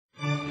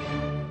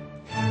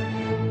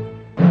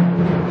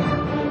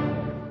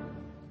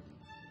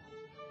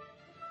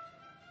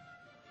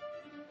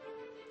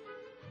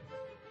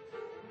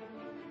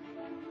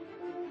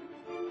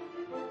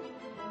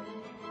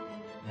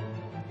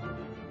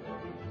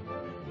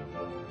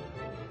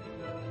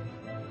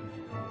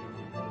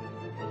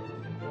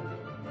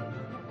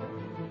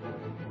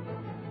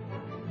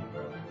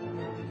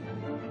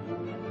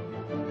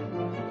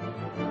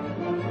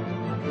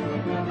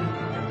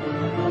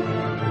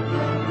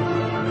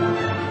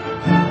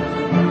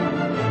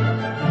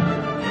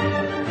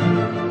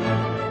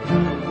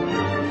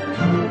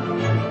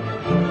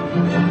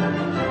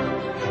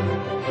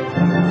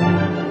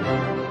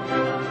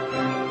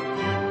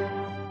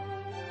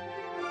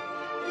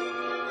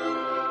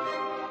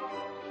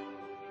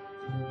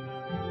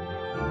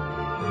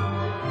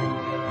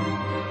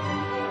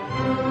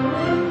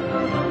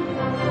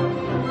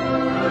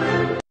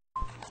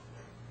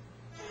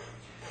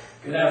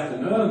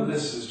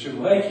Jim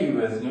Lakey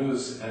with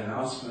news and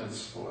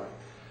announcements for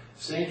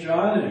St.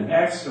 John and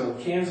Maxville,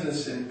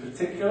 Kansas in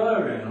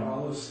particular, and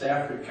all of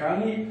Stafford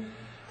County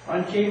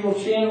on cable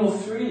channel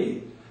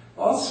 3.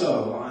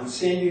 Also on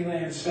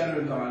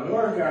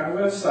sandylandcenter.org, our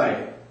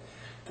website.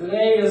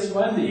 Today is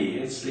Monday.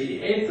 It's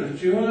the 8th of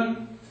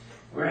June.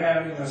 We're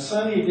having a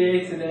sunny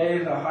day today.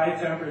 The high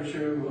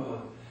temperature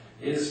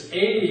is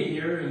 80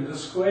 here in the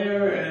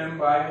square, and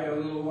by a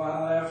little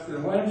while after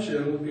lunch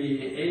it'll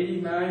be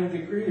 89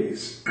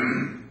 degrees.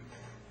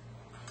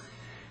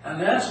 And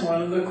that's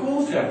one of the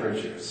cool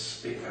temperatures,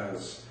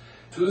 because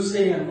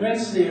Tuesday and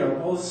Wednesday are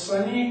both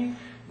sunny.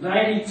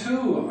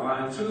 92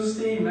 on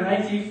Tuesday,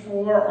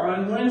 94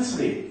 on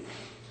Wednesday.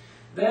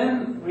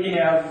 Then we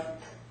have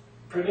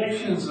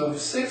predictions of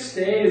 6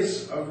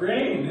 days of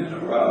rain in a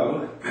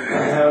row.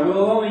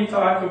 We'll only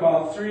talk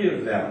about 3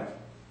 of them.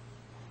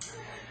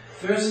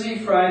 Thursday,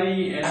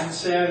 Friday, and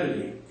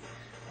Saturday.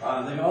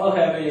 They all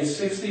have a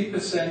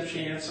 60%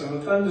 chance of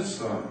a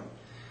thunderstorm.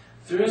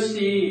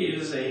 Thursday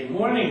is a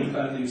morning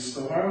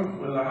thunderstorm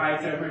with a high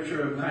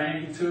temperature of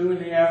 92 in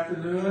the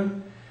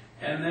afternoon.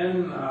 And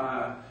then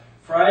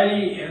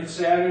Friday and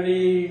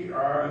Saturday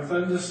are a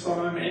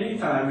thunderstorm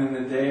anytime in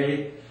the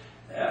day.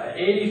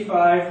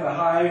 85 the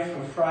high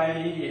for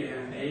Friday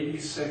and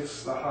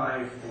 86 the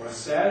high for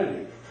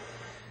Saturday.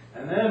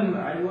 And then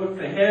I looked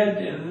ahead,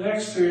 and the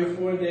next 3 or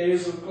 4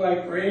 days look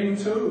like rain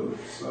too.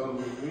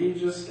 So we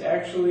just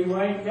actually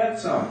might get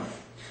some.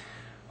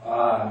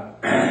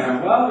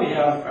 Well, we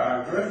have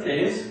our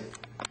birthdays.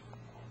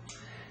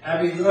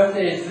 Happy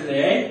birthday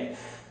today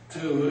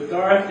to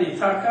Dorothy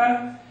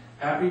Tucker.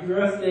 Happy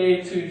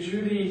birthday to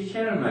Judy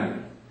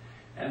Kinnaman.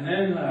 And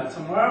then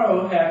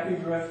tomorrow, happy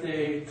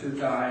birthday to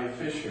Di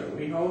Fisher.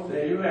 We hope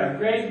that you have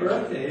great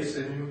birthdays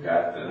and you've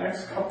got the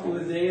next couple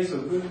of days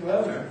of good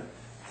weather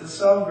to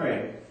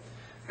celebrate.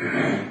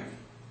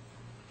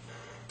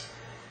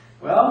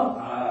 Well,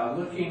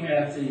 looking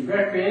at the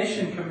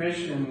Recreation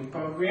Commission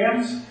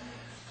programs,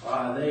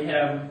 they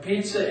have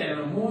pizza and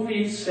a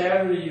movie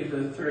Saturday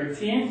the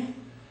 13th,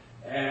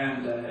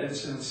 and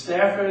it's in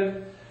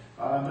Stafford.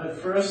 But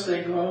first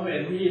they go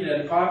and meet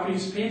at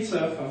Poppy's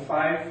Pizza at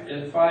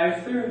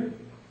 5:30.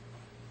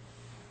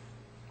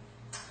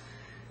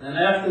 Then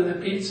after the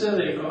pizza,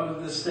 they go to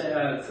the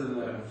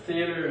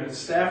theater in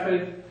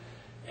Stafford,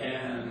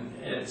 and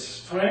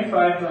it's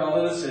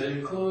 $25. It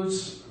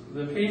includes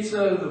the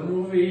pizza, the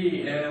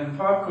movie, and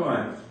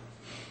popcorn.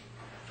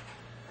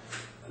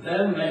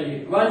 Then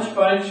the lunch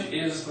bunch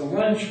is the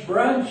lunch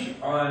brunch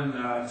on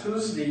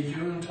Tuesday,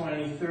 June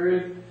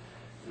 23rd.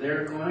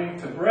 They're going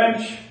to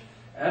brunch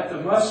at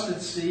the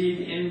Mustard Seed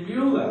in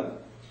Beulah.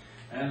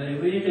 And they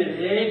leave at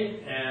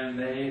 8, and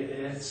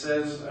it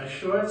says a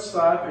short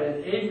stop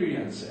at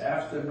Adrian's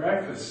after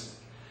breakfast.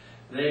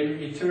 They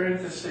return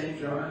to St.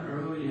 John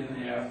early in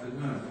the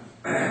afternoon.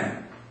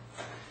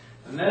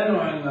 And then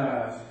on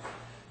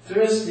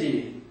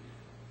Tuesday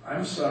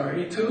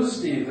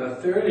the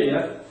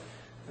 30th,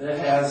 that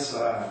has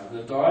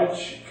the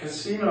Dodge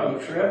Casino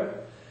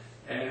trip,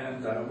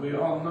 and we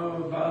all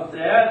know about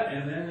that.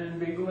 And then in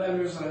big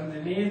letters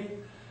underneath,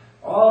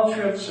 all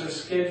trips are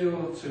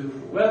scheduled to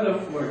weather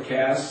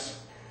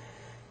forecasts.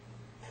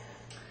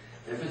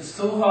 If it's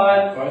too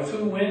hot or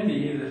too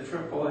windy, the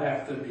trip will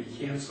have to be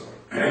canceled.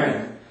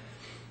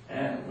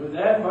 And with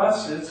that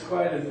bus, it's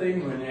quite a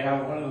thing when you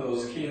have one of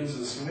those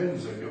Kansas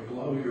winds that could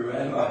blow your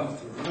head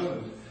off the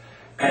road.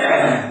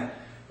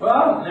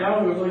 Well,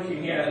 now we're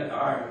looking at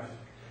our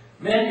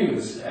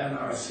menus and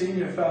our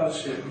senior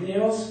fellowship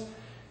meals.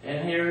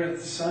 And here at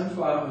the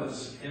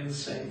Sunflowers in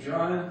St.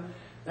 John,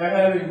 they're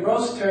having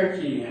roast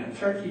turkey and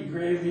turkey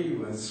gravy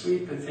with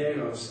sweet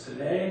potatoes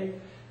today,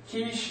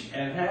 quiche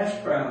and hash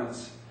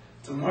browns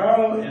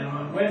tomorrow, and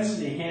on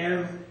Wednesday,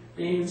 ham,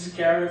 beans,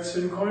 carrots,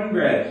 and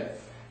cornbread.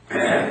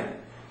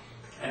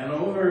 And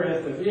over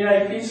at the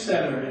VIP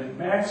Center in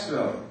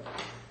Maxville,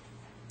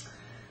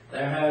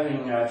 they're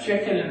having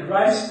chicken and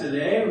rice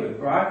today with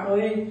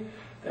broccoli.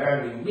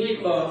 They're having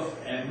meatloaf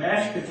and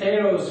mashed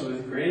potatoes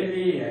with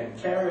gravy and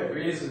carrot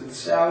raisin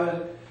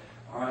salad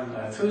on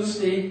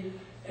Tuesday.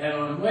 And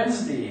on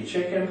Wednesday,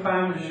 chicken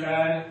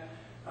parmesan,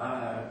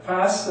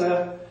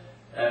 pasta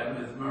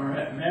with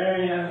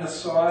Mariana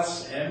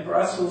sauce and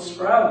Brussels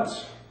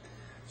sprouts.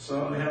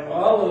 So we have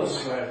all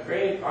those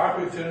great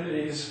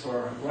opportunities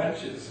for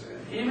lunches. And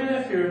even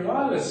if you're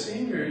not a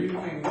senior, you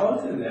can go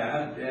to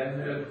that,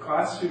 and it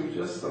costs you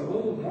just a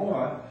little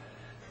more.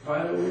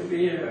 But it would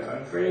be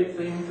a great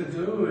thing to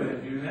do,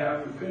 and you'd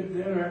have a good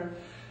dinner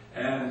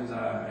and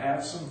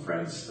have some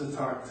friends to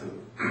talk to.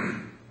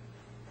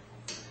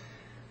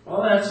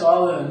 Well, that's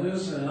all the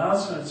news and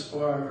announcements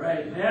for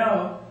right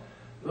now.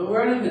 The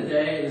word of the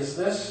day is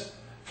this: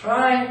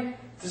 try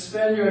to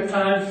spend your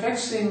time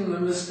fixing the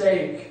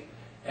mistake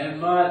and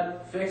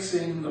not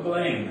fixing the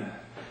blame.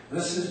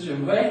 This is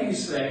Jim Lakey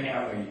saying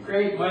have a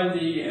great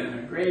Monday and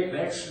a great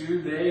next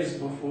few days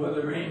before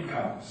the rain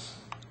comes.